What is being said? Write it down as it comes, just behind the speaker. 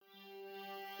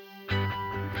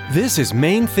This is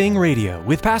Main Thing Radio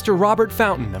with Pastor Robert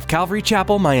Fountain of Calvary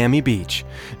Chapel, Miami Beach.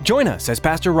 Join us as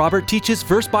Pastor Robert teaches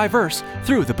verse by verse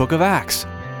through the book of Acts.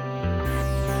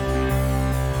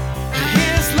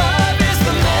 His love is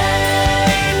the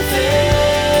main thing.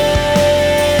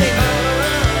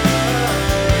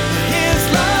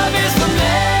 His love is the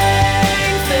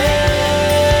main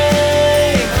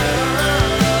thing.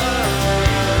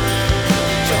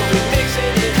 So we're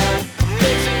mixing it up,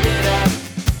 mixing it up.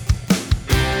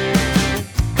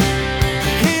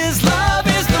 His love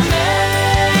is the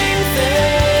main thing.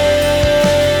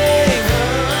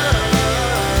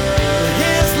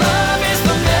 His love is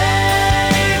the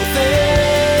main thing.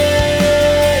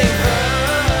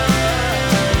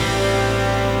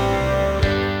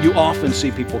 You often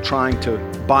see people trying to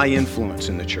buy influence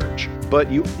in the church,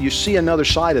 but you see another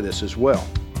side of this as well.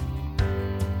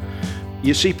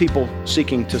 You see people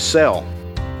seeking to sell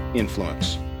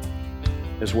influence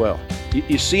as well.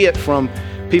 You see it from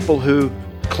people who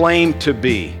claim to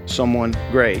be someone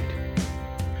great,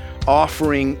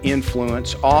 offering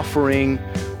influence, offering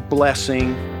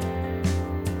blessing,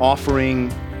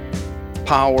 offering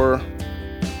power,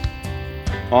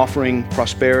 offering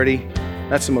prosperity.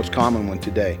 That's the most common one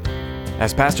today.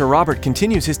 As Pastor Robert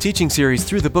continues his teaching series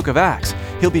through the book of Acts,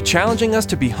 he'll be challenging us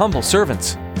to be humble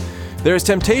servants. There is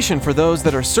temptation for those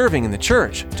that are serving in the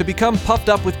church to become puffed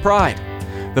up with pride.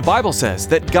 The Bible says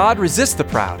that God resists the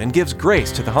proud and gives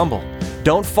grace to the humble.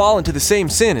 Don't fall into the same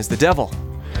sin as the devil.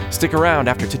 Stick around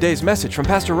after today's message from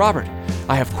Pastor Robert.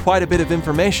 I have quite a bit of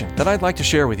information that I'd like to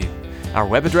share with you. Our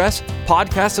web address,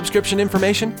 podcast subscription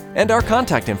information, and our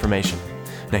contact information.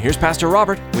 Now here's Pastor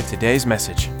Robert with today's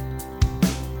message.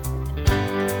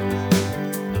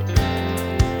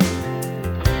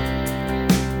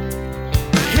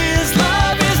 His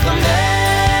love is the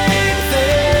main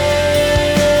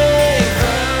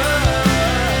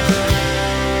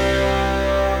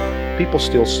thing. People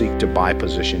still seek to buy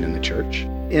position in the church,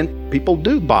 and people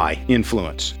do buy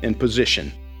influence and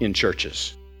position in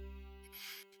churches.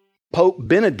 Pope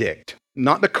Benedict,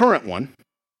 not the current one,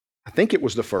 I think it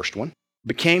was the first one,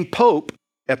 became pope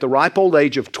at the ripe old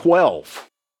age of 12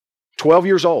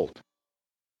 years old.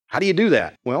 How do you do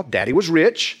that? Well, daddy was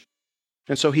rich,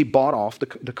 and so he bought off the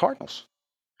cardinals.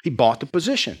 He bought the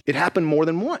position. It happened more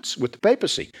than once with the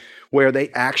papacy, where they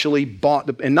actually bought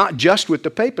and not just with the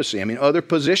papacy, other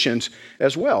positions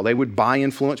as well. They would buy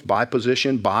influence, buy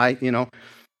position, but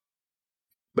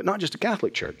not just the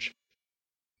Catholic Church.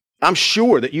 I'm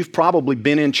sure that you've probably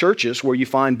been in churches where you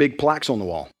find big plaques on the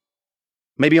wall.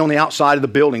 Maybe on the outside of the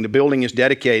building is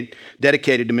dedicated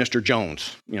to Mr.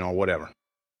 Jones, whatever.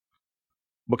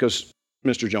 Because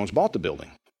Mr. Jones bought the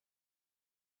building.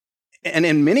 And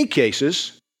in many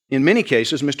cases,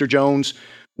 Mr. Jones,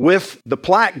 with the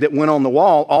plaque that went on the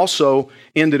wall, also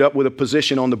ended up with a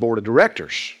position on the board of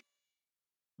directors.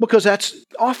 Because that's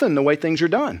often the way things are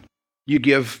done. You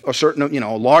give a certain,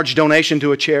 a large donation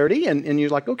to a charity, and you're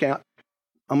like, okay,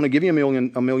 I'm going to give you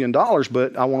 $1 million,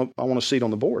 but I want a seat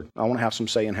on the board. I want to have some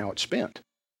say in how it's spent.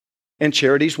 And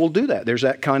charities will do that. There's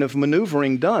that kind of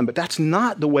maneuvering done, but that's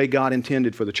not the way God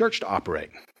intended for the church to operate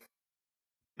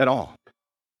at all.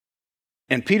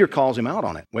 And Peter calls him out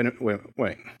on it.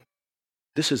 Wait.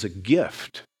 This is a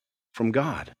gift from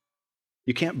God.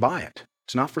 You can't buy it.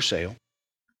 It's not for sale.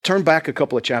 Turn back a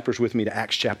couple of chapters with me to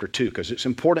Acts chapter 2, because it's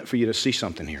important for you to see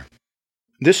something here.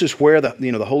 This is where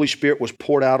the Holy Spirit was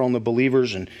poured out on the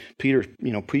believers, and Peter,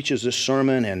 preaches this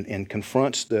sermon and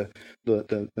confronts the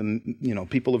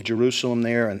people of Jerusalem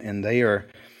there, and they are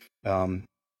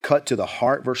cut to the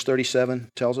heart. Verse 37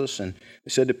 tells us, and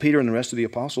they said to Peter and the rest of the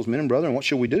apostles, "Men and brethren, what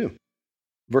shall we do?"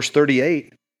 Verse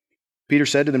 38, Peter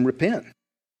said to them, "Repent,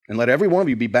 and let every one of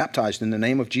you be baptized in the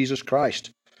name of Jesus Christ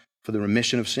for the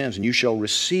remission of sins, and you shall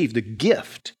receive the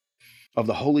gift of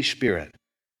the Holy Spirit.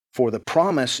 For the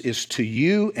promise is to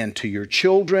you and to your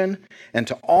children and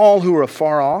to all who are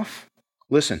afar off."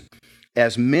 Listen,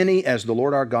 "as many as the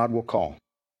Lord our God will call."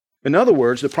 In other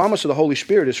words, the promise of the Holy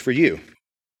Spirit is for you.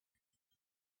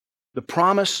 The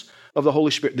promise of the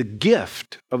Holy Spirit, the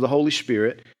gift of the Holy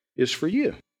Spirit is for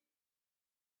you.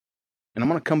 And I'm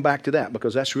going to come back to that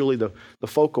because that's really the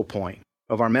focal point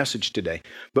of our message today.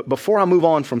 But before I move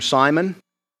on from Simon,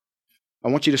 I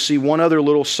want you to see one other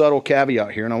little subtle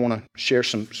caveat here, and I want to share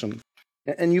some,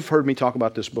 and you've heard me talk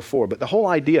about this before, but the whole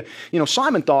idea,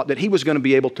 Simon thought that he was going to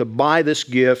be able to buy this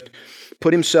gift,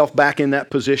 put himself back in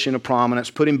that position of prominence,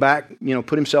 put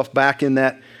himself back in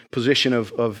that position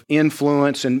of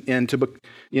influence and to be,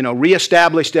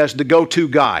 reestablished as the go-to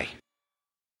guy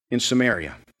in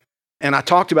Samaria. And I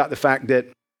talked about the fact that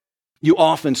You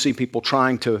often see people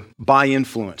trying to buy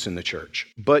influence in the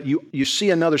church, but you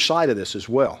see another side of this as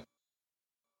well.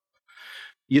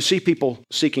 You see people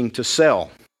seeking to sell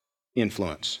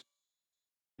influence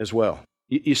as well.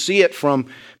 You see it from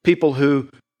people who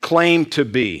claim to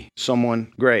be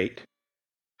someone great,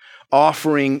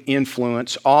 offering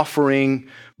influence, offering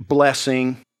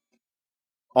blessing,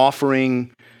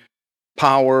 offering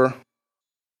power,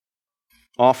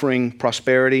 offering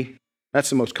prosperity. That's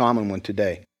the most common one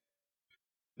today.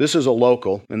 This is a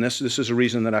local, and this is a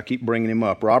reason that I keep bringing him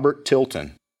up. Robert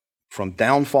Tilton, From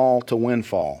Downfall to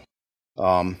Windfall.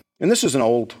 And this is an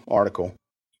old article,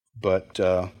 but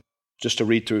just to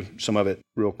read through some of it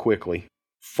real quickly.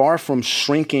 Far from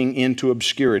shrinking into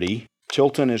obscurity,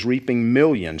 Tilton is reaping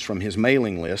millions from his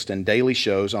mailing list and daily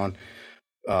shows on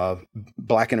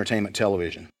Black Entertainment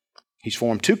Television. He's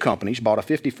formed 2 companies, bought a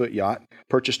 50-foot yacht,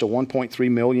 purchased a $1.3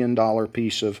 million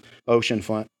piece of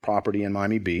oceanfront property in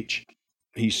Miami Beach.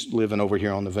 He's living over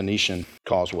here on the Venetian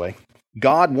Causeway.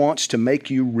 God wants to make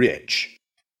you rich,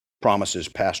 promises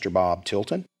Pastor Bob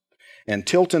Tilton. And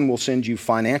Tilton will send you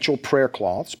financial prayer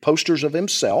cloths, posters of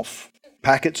himself,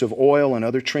 packets of oil, and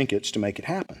other trinkets to make it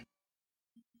happen.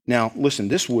 Now, listen,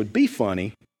 this would be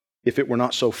funny if it were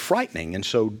not so frightening and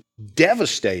so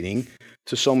devastating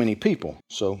to so many people.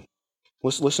 So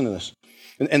let's listen to this.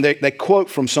 And they quote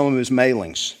from some of his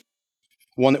mailings,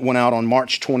 one that went out on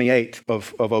March 28th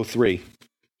of 03.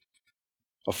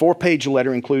 A 4-page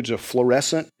letter includes a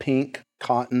fluorescent pink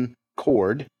cotton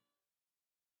cord,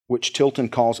 which Tilton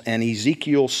calls an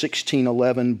Ezekiel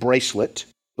 16:11 bracelet.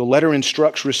 The letter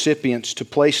instructs recipients to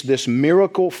place this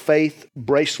miracle faith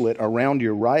bracelet around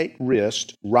your right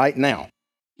wrist right now.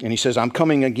 And he says, I'm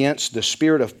coming against the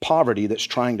spirit of poverty that's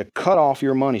trying to cut off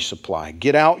your money supply.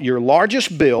 Get out your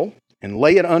largest bill and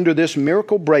lay it under this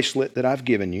miracle bracelet that I've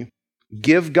given you.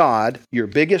 Give God your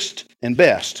biggest and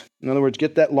best. In other words,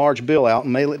 get that large bill out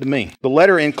and mail it to me. The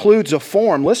letter includes a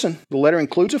form. Listen, the letter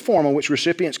includes a form on which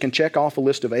recipients can check off a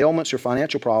list of ailments or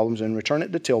financial problems and return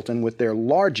it to Tilton with their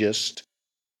largest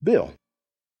bill.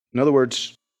 In other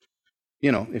words,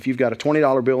 if you've got a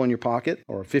 $20 bill in your pocket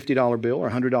or a $50 bill or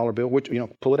a $100 bill,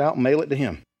 pull it out and mail it to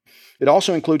him. It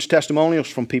also includes testimonials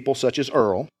from people such as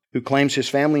Earl, who claims his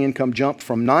family income jumped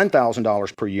from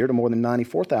 $9,000 per year to more than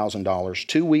 $94,000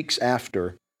 2 weeks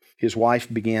after his wife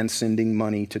began sending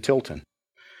money to Tilton.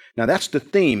 Now, that's the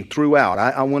theme throughout.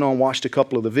 I went on, watched a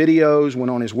couple of the videos, went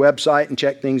on his website and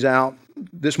checked things out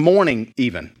this morning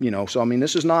even, So,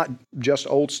 this is not just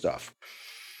old stuff.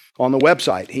 On the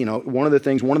website, one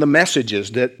of the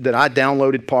messages that I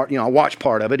downloaded I watched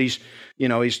part of it. He's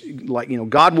like,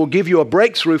 God will give you a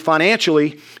breakthrough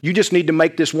financially. You just need to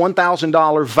make this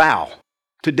 $1,000 vow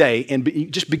today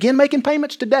and just begin making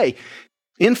payments today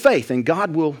in faith, and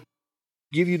God will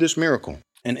give you this miracle.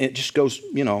 And it just goes,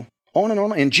 on and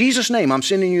on. In Jesus' name, I'm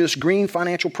sending you this green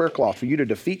financial prayer cloth for you to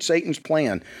defeat Satan's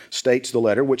plan, states the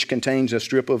letter, which contains a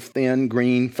strip of thin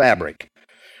green fabric.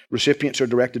 Recipients are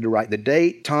directed to write the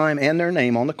date, time, and their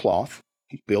name on the cloth.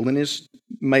 He's building his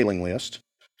mailing list.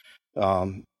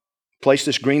 Place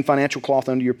this green financial cloth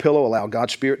under your pillow. Allow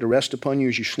God's Spirit to rest upon you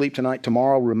as you sleep tonight.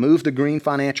 Tomorrow, remove the green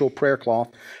financial prayer cloth.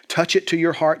 Touch it to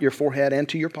your heart, your forehead, and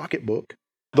to your pocketbook.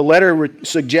 The letter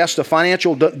suggests a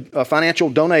financial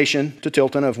donation to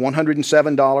Tilton of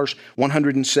 $107,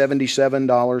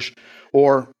 $177,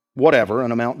 or whatever,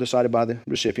 an amount decided by the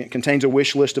recipient. Contains a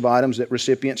wish list of items that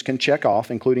recipients can check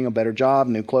off, including a better job,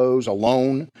 new clothes, a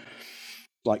loan,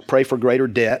 like pray for greater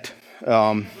debt,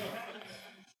 a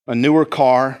newer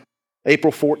car.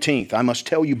 April 14th, I must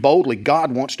tell you boldly,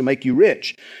 God wants to make you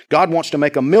rich. God wants to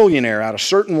make a millionaire out of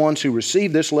certain ones who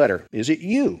receive this letter. Is it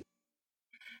you?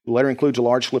 The letter includes a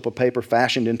large slip of paper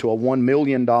fashioned into a $1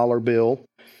 million bill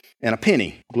and a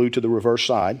penny glued to the reverse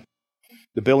side.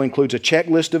 The bill includes a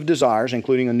checklist of desires,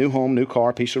 including a new home, new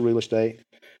car, piece of real estate.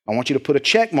 I want you to put a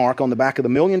check mark on the back of the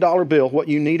 $1 million bill, what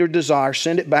you need or desire.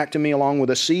 Send it back to me along with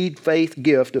a seed faith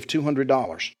gift of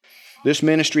 $200. This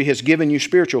ministry has given you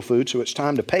spiritual food, so it's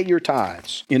time to pay your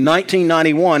tithes. In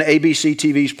 1991, ABC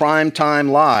TV's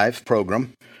Primetime Live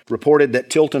program reported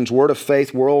that Tilton's Word of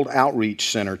Faith World Outreach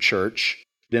Center Church,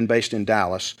 then based in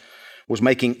Dallas, was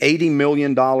making $80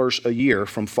 million a year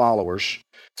from followers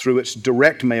through its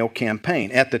direct mail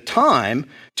campaign. At the time,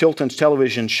 Tilton's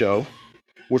television show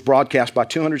was broadcast by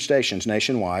 200 stations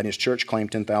nationwide. His church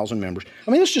claimed 10,000 members.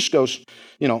 This just goes,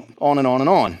 on and on and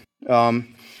on.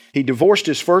 He divorced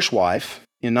his first wife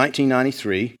in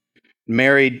 1993,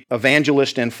 married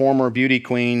evangelist and former beauty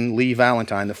queen Lee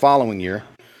Valentine the following year,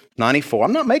 94.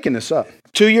 I'm not making this up.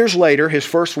 2 years later, his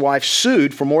first wife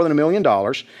sued for more than $1 million,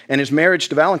 and his marriage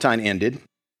to Valentine ended.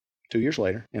 2 years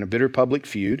later, in a bitter public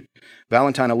feud,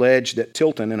 Valentine alleged that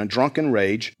Tilton, in a drunken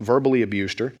rage, verbally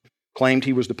abused her, claimed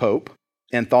he was the Pope,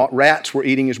 and thought rats were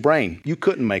eating his brain. You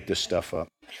couldn't make this stuff up.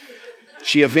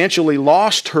 She eventually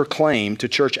lost her claim to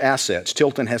church assets.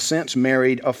 Tilton has since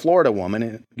married a Florida woman,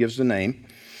 and it gives the name.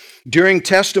 During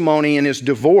testimony in his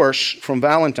divorce from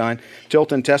Valentine,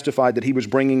 Tilton testified that he was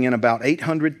bringing in about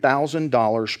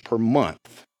 $800,000 per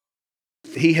month.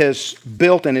 He has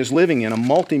built and is living in a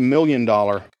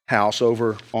multi-million-dollar house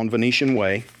over on Venetian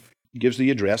Way. Gives the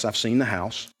address. I've seen the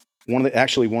house. One of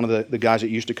the guys that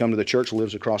used to come to the church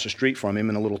lives across the street from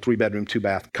him in a little 3-bedroom,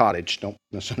 2-bath cottage. Don't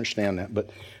misunderstand that. But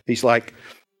he's like,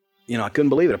 I couldn't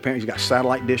believe it. Apparently he's got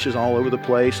satellite dishes all over the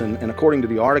place. And according to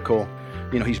the article,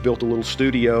 he's built a little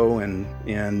studio and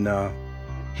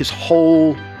his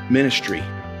whole ministry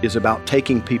is about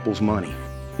taking people's money.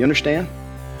 You understand?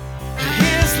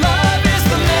 His love is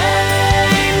the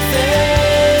main thing.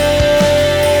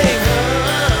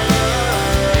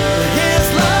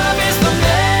 His love is the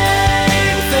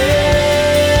main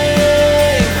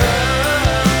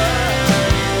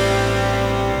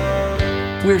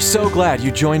thing. We're so glad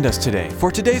you joined us today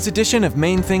for today's edition of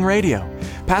Main Thing Radio.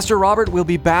 Pastor Robert will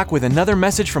be back with another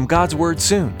message from God's Word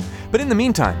soon. But in the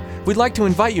meantime, we'd like to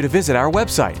invite you to visit our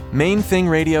website,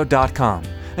 mainthingradio.com,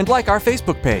 and like our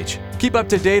Facebook page. Keep up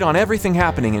to date on everything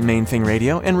happening in Main Thing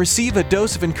Radio and receive a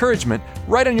dose of encouragement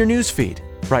right on your news feed.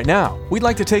 Right now, we'd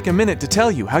like to take a minute to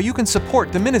tell you how you can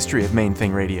support the ministry of Main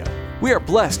Thing Radio. We are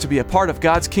blessed to be a part of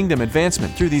God's kingdom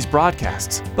advancement through these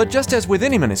broadcasts, but just as with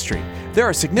any ministry, there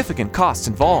are significant costs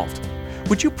involved.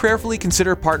 Would you prayerfully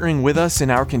consider partnering with us in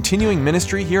our continuing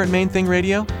ministry here at Main Thing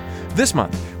Radio? This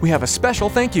month, we have a special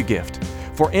thank you gift.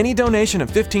 For any donation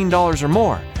of $15 or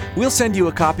more, we'll send you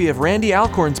a copy of Randy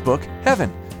Alcorn's book,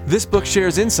 Heaven. This book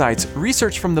shares insights,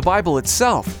 research from the Bible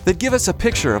itself, that give us a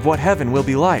picture of what heaven will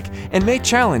be like and may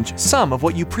challenge some of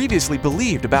what you previously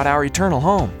believed about our eternal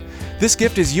home. This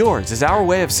gift is yours as our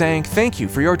way of saying thank you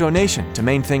for your donation to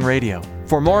Main Thing Radio.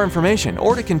 For more information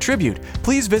or to contribute,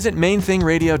 please visit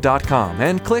mainthingradio.com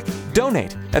and click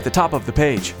Donate at the top of the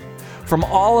page. From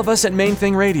all of us at Main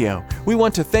Thing Radio, we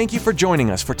want to thank you for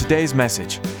joining us for today's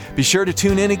message. Be sure to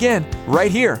tune in again right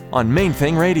here on Main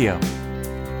Thing Radio.